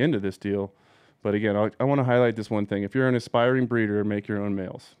of at the end of this deal. But again, I want to highlight this one thing. If you're an aspiring breeder, make your own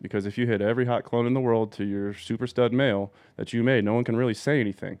males. Because if you hit every hot clone in the world to your super stud male that you made, no one can really say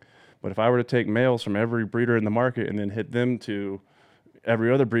anything. But if I were to take males from every breeder in the market and then hit them to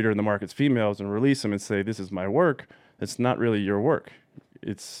every other breeder in the market's females and release them and say, this is my work, it's not really your work.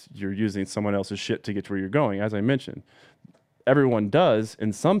 You're using someone else's shit to get to where you're going. As I mentioned, everyone does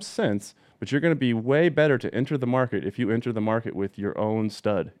in some sense, but you're going to be way better to enter the market if you enter the market with your own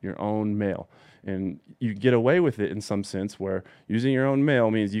stud, your own male. And you get away with it in some sense where using your own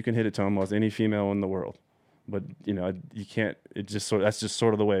male means you can hit it to almost any female in the world. But, you know, you can't, that's just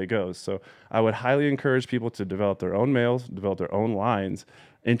sort of the way it goes. So I would highly encourage people to develop their own males, develop their own lines,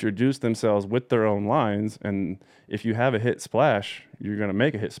 introduce themselves with their own lines. And if you have a hit splash, you're going to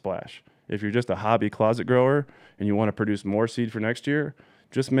make a hit splash. If you're just a hobby closet grower and you want to produce more seed for next year,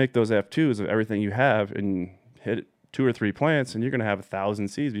 just make those F2s of everything you have and hit 2 or 3 plants, and you're going to have 1,000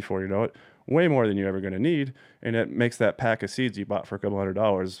 seeds before you know it, way more than you're ever going to need. And it makes that pack of seeds you bought for a couple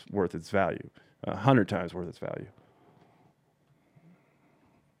 $100 worth its value, 100 times worth its value.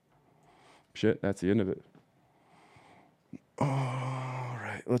 Shit, that's the end of it. All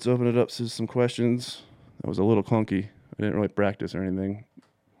right, let's open it up to some questions. That was a little clunky. I didn't really practice or anything.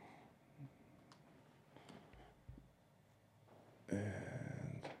 And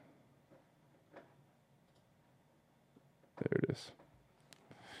there it is.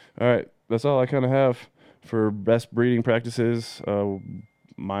 All right, that's all I kind of have for best breeding practices.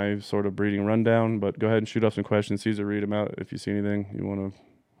 My sort of breeding rundown, but go ahead and shoot up some questions. Caesar, read them out if you see anything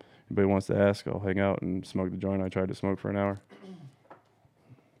anybody wants to ask. I'll hang out and smoke the joint I tried to smoke for an hour. I'll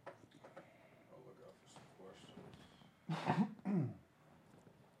look out for some questions.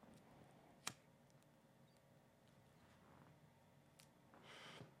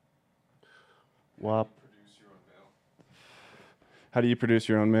 WAP. Produce your own mail. How do you produce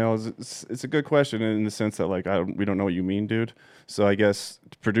your own mail? It's a good question in the sense that we don't know what you mean, dude. So I guess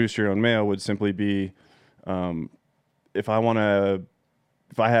to produce your own mail would simply be if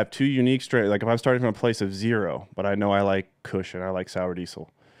I have 2 unique strains, like if I'm starting from a place of 0, but I know I like Kush and I like Sour Diesel,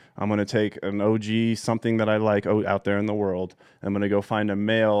 I'm going to take an OG, something that I like out there in the world. I'm going to go find a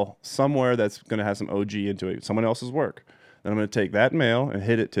male somewhere that's going to have some OG into it, someone else's work. Then I'm going to take that male and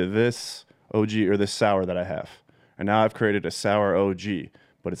hit it to this OG or this sour that I have. And now I've created a sour OG,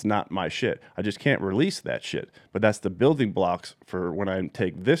 but it's not my shit. I just can't release that shit. But that's the building blocks for when I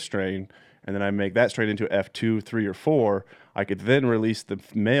take this strain and then I make that strain into F2, 3, or 4. I could then release the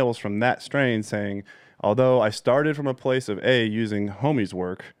males from that strain saying, although I started from a place of A using homie's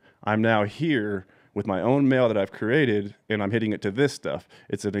work, I'm now here with my own male that I've created, and I'm hitting it to this stuff.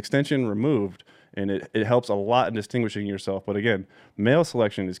 It's an extension removed, and it helps a lot in distinguishing yourself. But again, male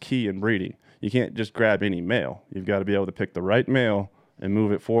selection is key in breeding. You can't just grab any male. You've got to be able to pick the right male and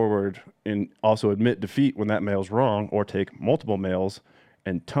move it forward, and also admit defeat when that male's wrong, or take multiple males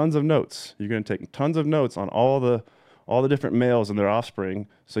and tons of notes. You're going to take tons of notes on all the different males and their offspring,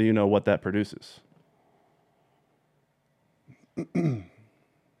 so you know what that produces. Do you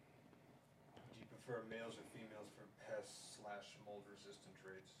prefer males or females for pest/mold resistant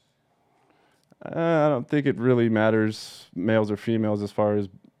traits? I don't think it really matters, males or females, as far as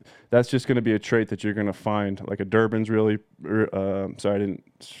that's just going to be a trait that you're going to find. Like a Durbin's really, sorry, I didn't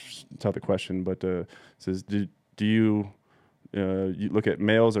tell the question, but it says, do you look at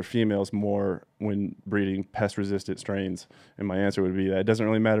males or females more when breeding pest-resistant strains? And my answer would be that it doesn't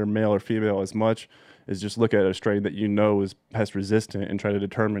really matter male or female as much as just look at a strain that you know is pest-resistant and try to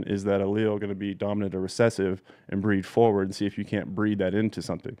determine, is that allele going to be dominant or recessive, and breed forward and see if you can't breed that into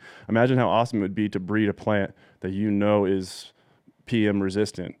something. Imagine how awesome it would be to breed a plant that you know is PM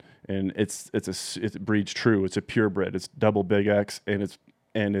resistant, and it breeds true. It's a purebred. It's double big X, and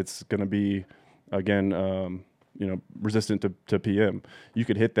it's going to be, again, resistant to PM. You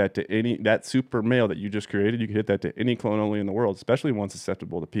could hit that to that super male that you just created. You could hit that to any clone only in the world, especially one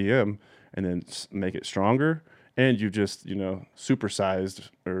susceptible to PM, and then make it stronger. And you've just, supersized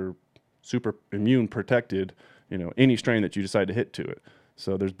or super immune protected, any strain that you decide to hit to it.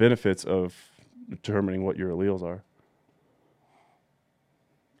 So there's benefits of determining what your alleles are.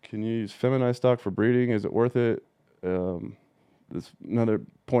 Can you use feminized stock for breeding? Is it worth it? There's another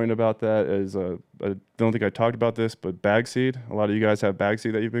point about that is, I don't think I talked about this, but bag seed. A lot of you guys have bag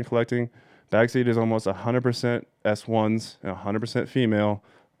seed that you've been collecting. Bag seed is almost 100% S1s, and 100% female,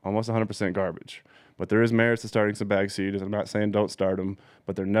 almost 100% garbage. But there is merits to starting some bag seed. I'm not saying don't start them,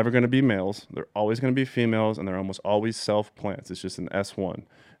 but they're never going to be males. They're always going to be females, and they're almost always self plants. It's just an S1.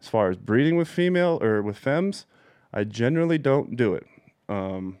 As far as breeding with female or with femmes, I generally don't do it.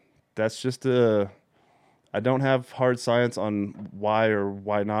 That's just I don't have hard science on why or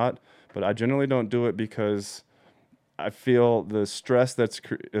why not, but I generally don't do it because I feel the stress that's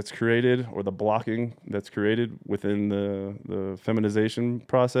created, or the blocking that's created within the feminization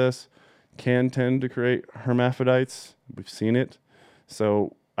process, can tend to create hermaphrodites. We've seen it.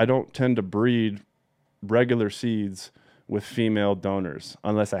 So I don't tend to breed regular seeds with female donors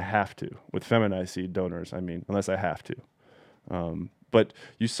unless I have to. With feminized seed donors, unless I have to. But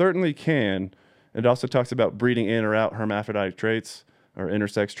you certainly can. It also talks about breeding in or out hermaphroditic traits or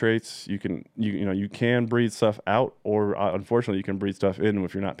intersex traits. You can breed stuff out, or unfortunately you can breed stuff in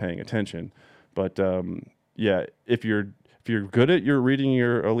if you're not paying attention. But if you're good at your reading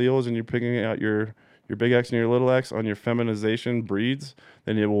your alleles and you're picking out your big X and your little X on your feminization breeds,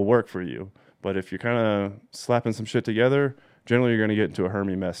 then it will work for you. But if you're kind of slapping some shit together, generally you're going to get into a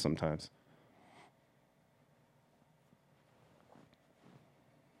hermy mess sometimes.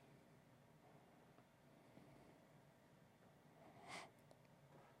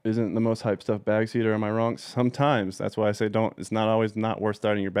 Isn't the most hype stuff bag seed, or am I wrong? Sometimes. That's why I say don't. It's not always not worth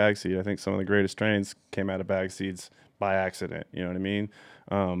starting your bag seed. I think some of the greatest strains came out of bag seeds by accident. You know what I mean?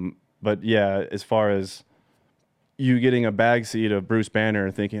 But yeah, as far as you getting a bag seed of Bruce Banner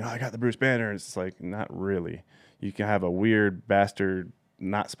and thinking, oh, I got the Bruce Banner, it's like, not really. You can have a weird bastard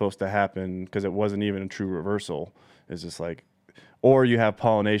not supposed to happen because it wasn't even a true reversal. It's just like, or you have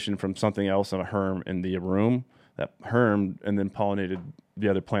pollination from something else in a herm in the room that hermed and then pollinated the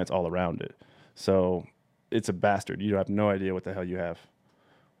other plants all around it. So it's a bastard. You have no idea what the hell you have.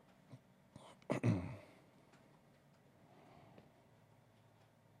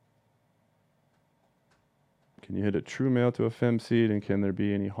 Can you hit a true male to a fem seed, and can there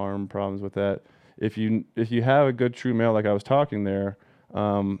be any harm problems with that? If you have a good true male, like I was talking there,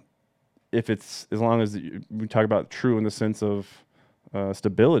 if it's, as long as we talk about true in the sense of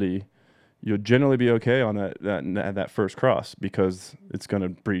stability, you'll generally be okay on that first cross, because it's going to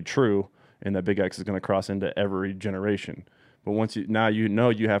breed true, and that big X is going to cross into every generation. But once you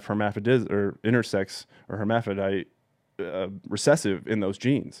have hermaphrodite or intersex or hermaphrodite recessive in those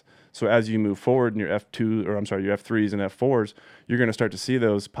genes. So as you move forward in your your F3s and F4s, you're going to start to see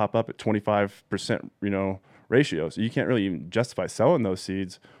those pop up at 25%, ratio. So you can't really even justify selling those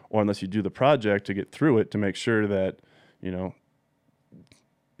seeds, or unless you do the project to get through it to make sure that,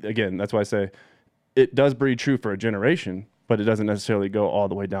 again, that's why I say it does breed true for a generation, but it doesn't necessarily go all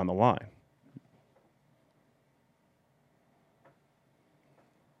the way down the line.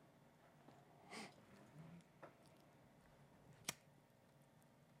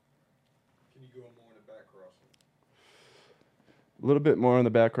 Can you go more in the back crossing? A little bit more on the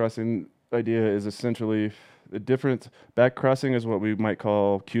back crossing. idea is essentially the difference. Back crossing is what we might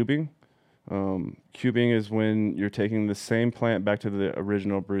call cubing. Cubing is when you're taking the same plant back to the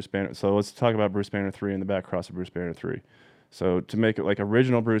original Bruce Banner. So let's talk about Bruce Banner 3 and the back cross of Bruce Banner 3. So to make it like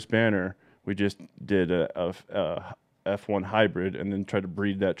original Bruce Banner, we just did a F1 hybrid and then tried to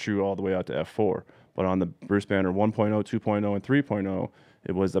breed that true all the way out to F4. But on the Bruce Banner 1.0, 2.0, and 3.0,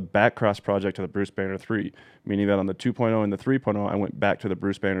 it was a back cross project to the Bruce Banner 3, meaning that on the 2.0 and the 3.0, I went back to the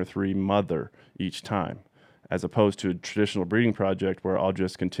Bruce Banner 3 mother each time, as opposed to a traditional breeding project where I'll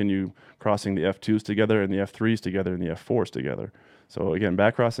just continue crossing the F2s together and the F3s together and the F4s together. So again,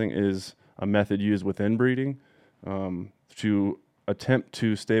 back crossing is a method used within breeding to attempt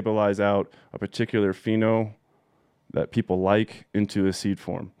to stabilize out a particular pheno that people like into a seed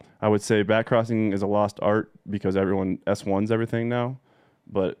form. I would say back crossing is a lost art because everyone S1s everything now,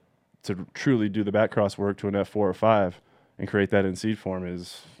 but to truly do the back cross work to an F4 or 5 and create that in seed form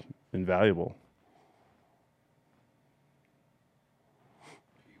is invaluable.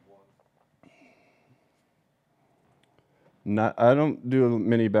 I don't do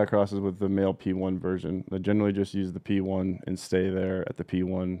many back crosses with the male P1 version. I generally just use the P1 and stay there at the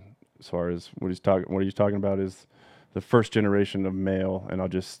P1. As far as what he's talking about is the first generation of male, and I'll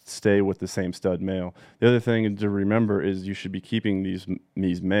just stay with the same stud male. The other thing to remember is you should be keeping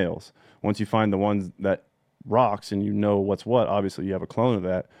these males. Once you find the ones that rocks and you know what's what, obviously you have a clone of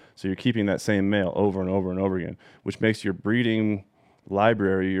that, so you're keeping that same male over and over and over again, which makes your breeding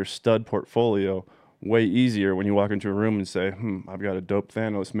library, your stud portfolio, way easier when you walk into a room and say, I've got a dope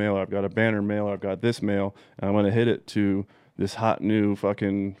Thanos male, I've got a Banner male, I've got this male, and I'm going to hit it to this hot new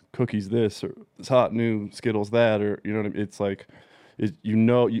fucking cookies this, or this hot new Skittles that, or you know what I mean? It's like,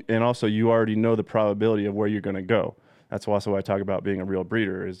 and also you already know the probability of where you're going to go. That's also why I talk about being a real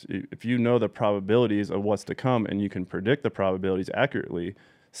breeder, is if you know the probabilities of what's to come and you can predict the probabilities accurately,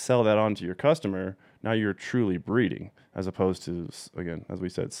 sell that on to your customer, now you're truly breeding, as opposed to, again, as we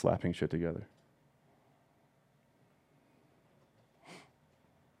said, slapping shit together.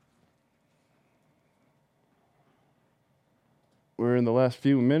 We're in the last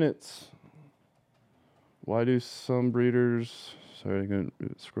few minutes. Why do some breeders, sorry, I'm going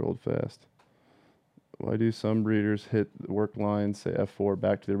to scroll fast. Why do some breeders hit the work line, say F4,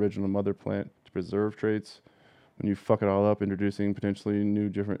 back to the original mother plant to preserve traits when you fuck it all up, introducing potentially new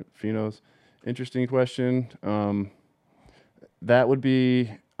different phenos? Interesting question. That would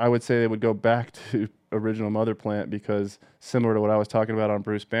be, I would say they would go back to original mother plant, because similar to what I was talking about on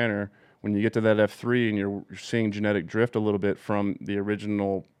Bruce Banner, when you get to that F3 and you're seeing genetic drift a little bit from the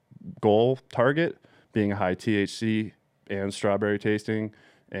original goal target being a high THC and strawberry tasting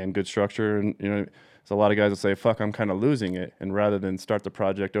and good structure, and you know, so a lot of guys will say, fuck, I'm kind of losing it, and rather than start the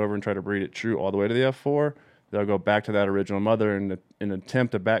project over and try to breed it true all the way to the F4, they'll go back to that original mother and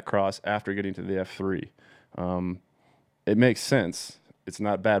attempt a back cross after getting to the F3. It makes sense. It's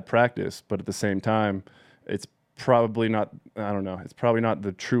not bad practice, but at the same time, it's probably not, I don't know, it's probably not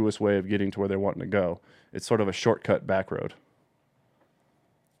the truest way of getting to where they're wanting to go. It's sort of a shortcut back road.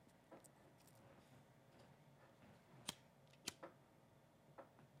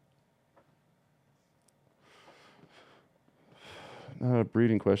 Not a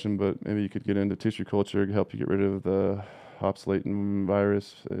breeding question, but maybe you could get into tissue culture to help you get rid of the Hopps-Layton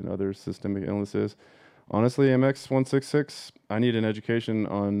virus and other systemic illnesses. Honestly, MX166, I need an education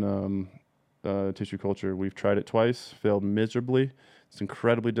on tissue culture. We've tried it twice, failed miserably. It's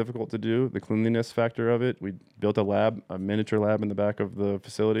incredibly difficult to do. The cleanliness factor of it, we built a lab, a miniature lab in the back of the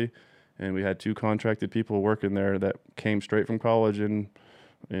facility, and we had 2 contracted people working there that came straight from college in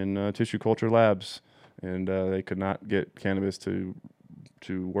tissue culture labs, and they could not get cannabis to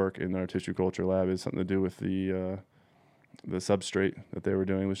work in our tissue culture lab. It's something to do with the substrate that they were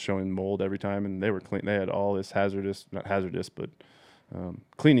doing was showing mold every time, and they were clean. They had all this not hazardous, but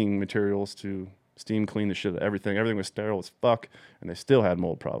cleaning materials to steam clean the shit out of everything. Everything was sterile as fuck, and they still had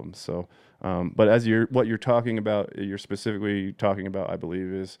mold problems. So, but as what you're talking about, you're specifically talking about, I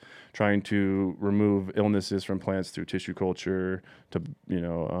believe, is trying to remove illnesses from plants through tissue culture.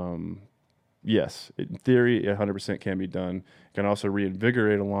 Yes, in theory, 100% can be done. It can also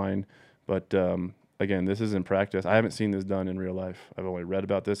reinvigorate a line, but again, this is in practice. I haven't seen this done in real life. I've only read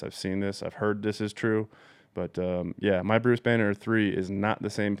about this. I've seen this. I've heard this is true. But yeah, my Bruce Banner 3 is not the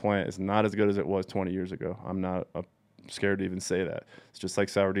same plant. It's not as good as it was 20 years ago. I'm not scared to even say that. It's just like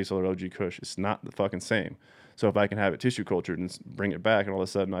Sour Diesel or OG Kush. It's not the fucking same. So if I can have it tissue cultured and bring it back, and all of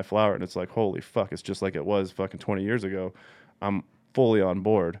a sudden I flower it and it's like, holy fuck, it's just like it was fucking 20 years ago, I'm fully on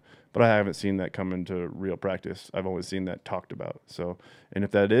board. But I haven't seen that come into real practice. I've only seen that talked about. So, and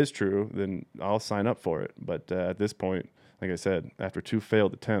if that is true, then I'll sign up for it. But at this point, like I said, after 2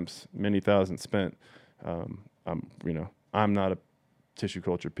 failed attempts, many thousands spent, I'm not a tissue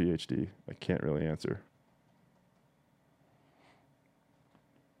culture PhD. I can't really answer.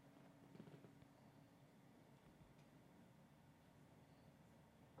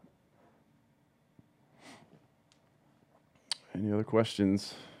 Any other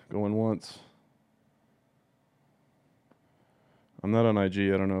questions? Going once. I'm not on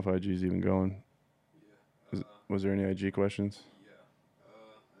IG. I don't know if IG's even going. Was there any IG questions?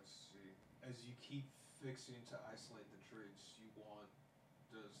 Let's see. As you keep fixing to isolate the traits you want,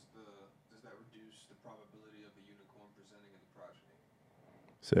 does that reduce the probability of a unicorn presenting in the progeny?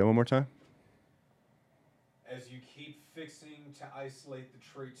 Say it one more time. As you keep fixing to isolate the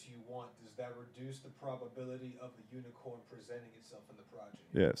traits you want, does that reduce the probability of a unicorn presenting itself in the progeny?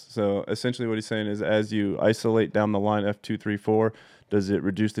 Yes. So essentially what he's saying is as you isolate down the line F2, 3, 4, does it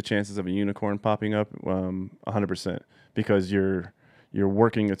reduce the chances of a unicorn popping up? 100%. Because you're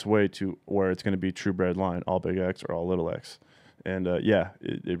working its way to where it's going to be true bred line, all big X or all little x. And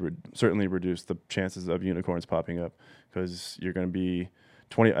it would certainly reduce the chances of unicorns popping up because you're going to be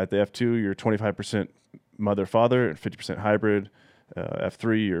at the F2, you're 25% mother-father and 50% hybrid.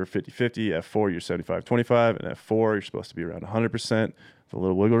 F3, you're 50-50. F4, you're 75-25. And F4, you're supposed to be around 100%. A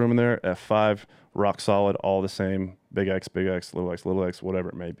little wiggle room in there. F5, rock solid, all the same. Big X, little x, whatever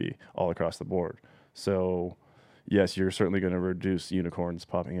it may be, all across the board. So, yes, you're certainly going to reduce unicorns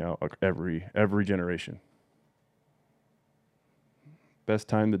popping out every generation. Best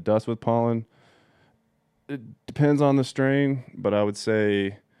time to dust with pollen? It depends on the strain, but I would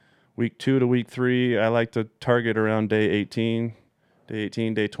say week 2 to week 3, I like to target around day 18. Day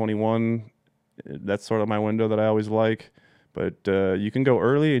 18, day 21, that's sort of my window that I always like. But you can go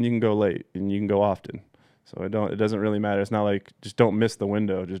early and you can go late and you can go often. So it doesn't really matter. It's not like just don't miss the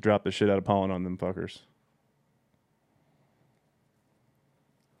window. Just drop the shit out of pollen on them fuckers.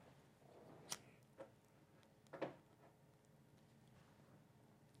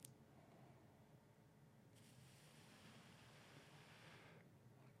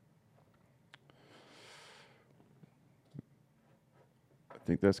 I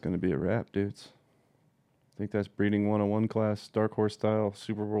think that's going to be a wrap, dudes. I think that's Breeding 101 class, Dark Horse style,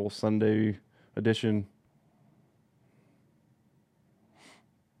 Super Bowl Sunday edition.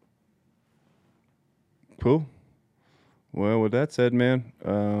 Cool. Well, with that said, man,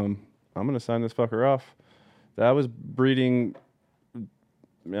 I'm going to sign this fucker off. That was breeding.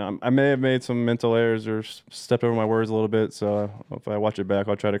 I may have made some mental errors or stepped over my words a little bit, so if I watch it back,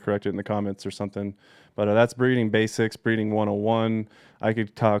 I'll try to correct it in the comments or something. But that's breeding basics, breeding 101. I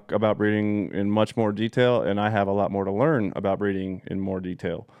could talk about breeding in much more detail, and I have a lot more to learn about breeding in more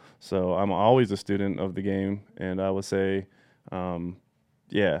detail. So I'm always a student of the game, and I would say,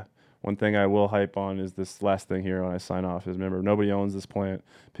 one thing I will hype on is this last thing here when I sign off is remember, nobody owns this plant.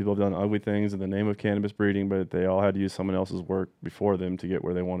 People have done ugly things in the name of cannabis breeding, but they all had to use someone else's work before them to get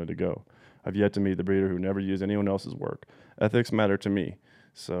where they wanted to go. I've yet to meet the breeder who never used anyone else's work. Ethics matter to me.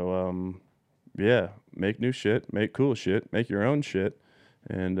 So, make new shit, make cool shit, make your own shit,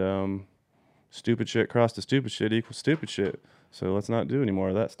 and stupid shit crossed to stupid shit equals stupid shit. So let's not do any more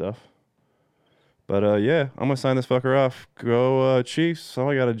of that stuff. But, I'm going to sign this fucker off. Go Chiefs. Oh,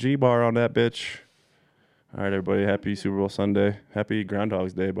 I got a G-bar on that bitch. All right, everybody. Happy Super Bowl Sunday. Happy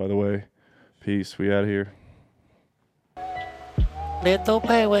Groundhog's Day, by the way. Peace. We out of here. Little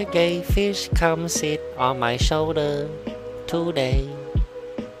pirate gay fish, come sit on my shoulder today.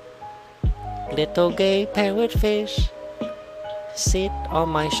 Little gay parrot fish, sit on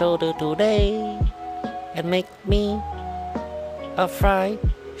my shoulder today and make me a fried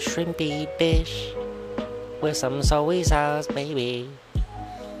shrimpy dish with some soy sauce, baby.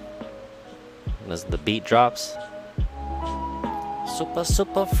 As the beat drops,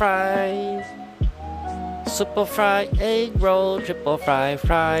 super fried, super fried egg roll, triple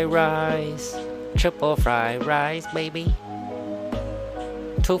fried rice, triple fried rice, baby.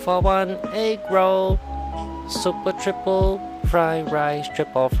 2 for 1 egg roll, super triple fried rice,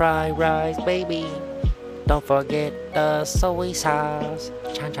 triple fried rice, baby. Don't forget the soy sauce.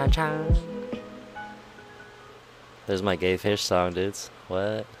 Chan chan chan. There's my gay fish song, dudes.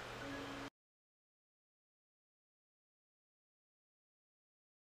 What?